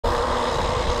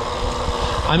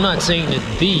I'm not saying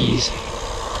that these.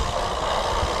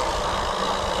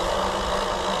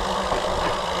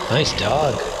 Nice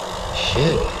dog.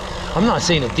 Shit. I'm not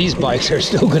saying that these bikes are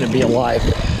still going to be alive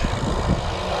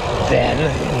then,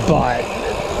 but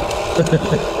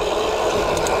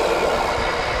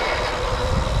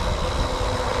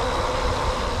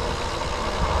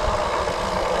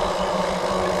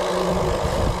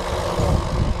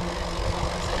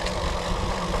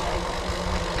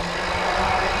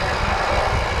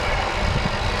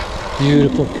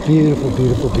beautiful, beautiful,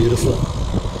 beautiful, beautiful.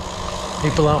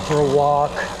 People out for a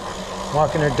walk,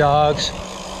 walking their dogs.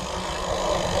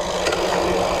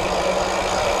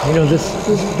 You know,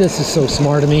 this is so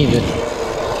smart of me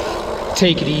to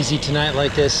take it easy tonight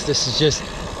like this. This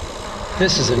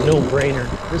is a no-brainer.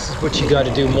 This is what you got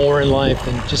to do more in life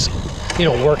than just, you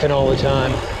know, working all the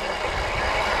time.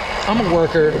 I'm a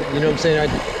worker, you know what I'm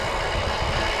saying?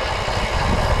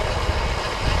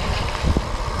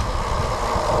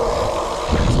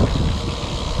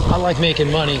 I like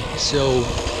making money, so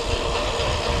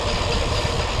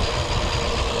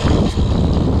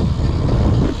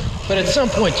but at some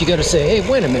point you got to say, hey,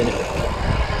 wait a minute.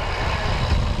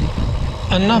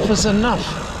 Enough is enough.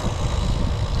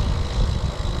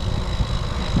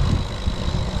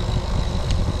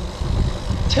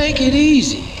 Take it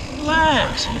easy.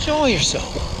 Relax. Enjoy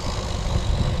yourself.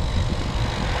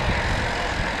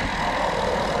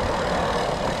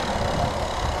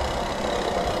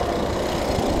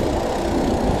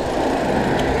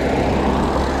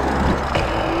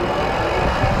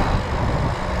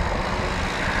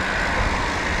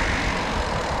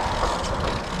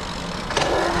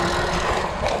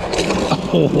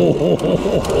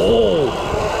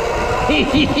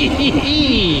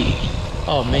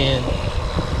 Oh man,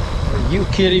 are you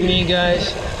kidding me,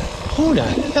 guys? Who the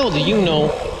hell do you know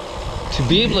to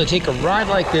be able to take a ride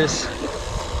like this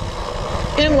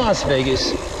in Las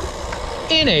Vegas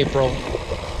in April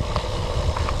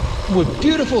with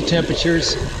beautiful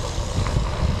temperatures,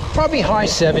 probably high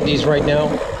 70s right now.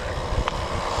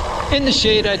 In the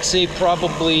shade, I'd say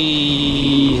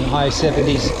probably high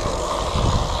 70s.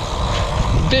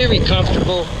 Very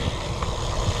comfortable.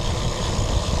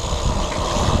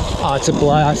 Oh, it's a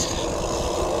blast.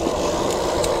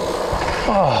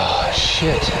 Oh,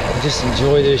 shit. I just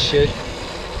enjoy this shit.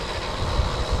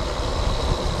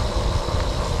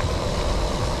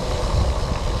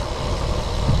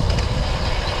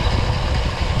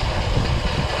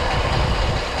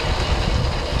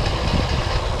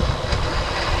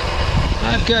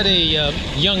 I've got a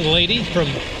young lady from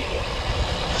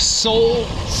Seoul,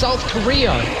 South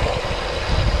Korea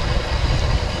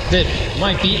that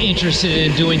might be interested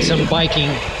in doing some biking.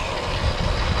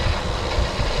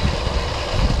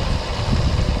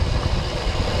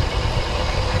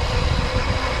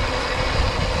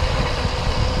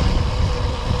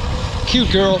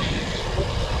 Cute girl.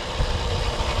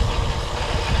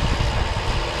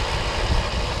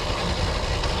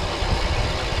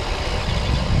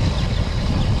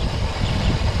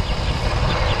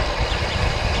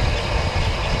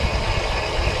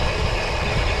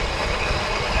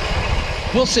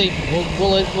 We'll see. We'll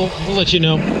let you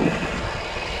know.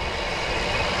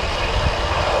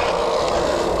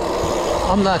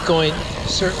 I'm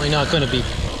certainly not going to be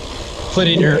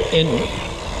putting her in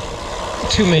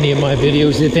too many of my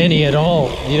videos, if any at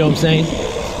all. You know what I'm saying?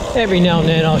 Every now and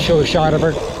then I'll show a shot of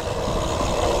her.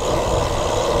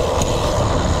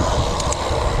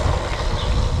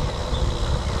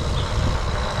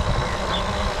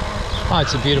 Oh,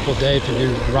 it's a beautiful day for you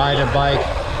to ride a bike.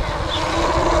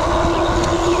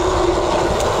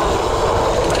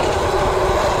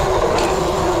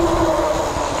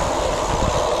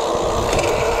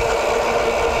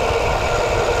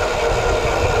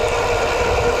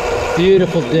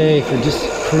 Beautiful day for just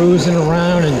cruising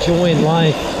around, enjoying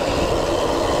life.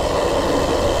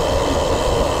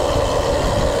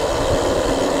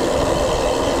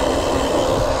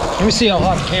 Let me see how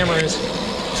hot the camera is.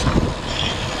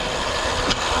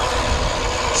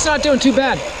 It's not doing too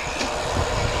bad.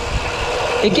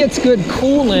 It gets good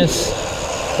coolness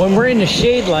when we're in the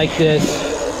shade like this.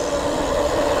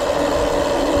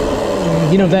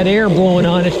 You know, that air blowing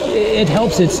on it, it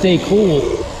helps it stay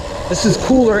cool. This is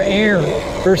cooler air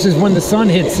versus when the sun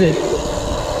hits it.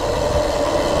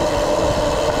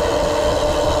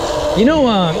 You know,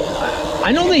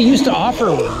 I know they used to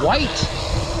offer white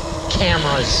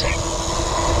cameras.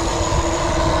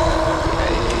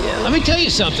 Let me tell you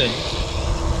something.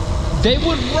 They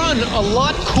would run a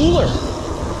lot cooler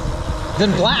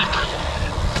than black.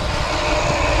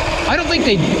 I don't think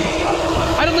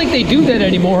they do that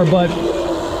anymore, but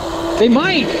they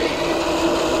might.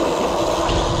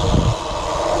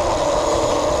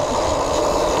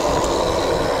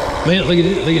 Man, look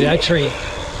at that tree.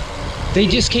 They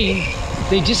just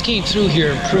came through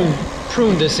here and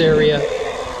pruned this area.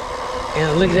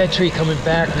 And look at that tree coming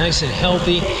back nice and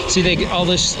healthy. See, they get all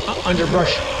this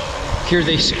underbrush here,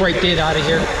 they scraped it out of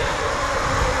here.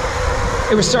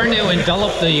 It was starting to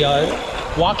envelop the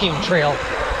walking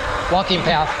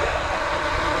path.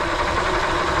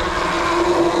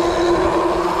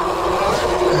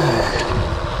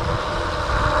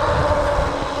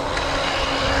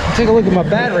 Take a look at my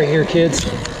battery here, kids.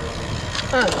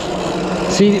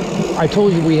 See, I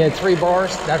told you we had 3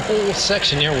 bars. That whole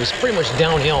section there was pretty much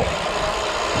downhill.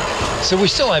 So we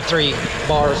still have 3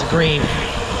 bars of green.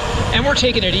 And we're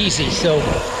taking it easy, so.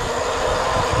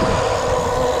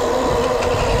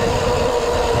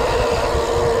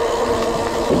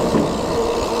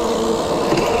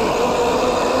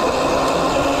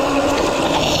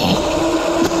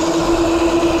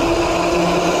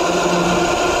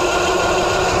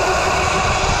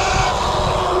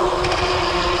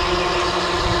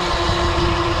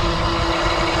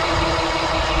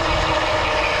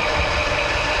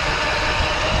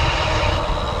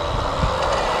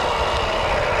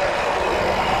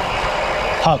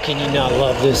 How can you not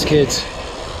love this, kids?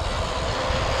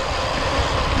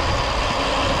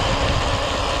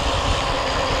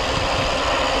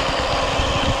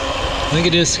 Look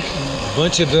at this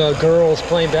bunch of girls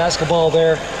playing basketball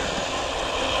there.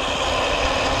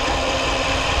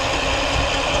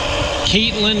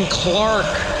 Caitlin Clark,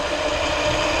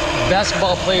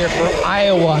 basketball player for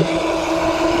Iowa.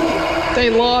 They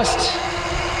lost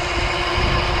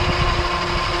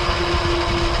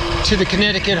to the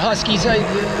Connecticut Huskies.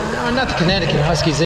 Not the Connecticut Huskies.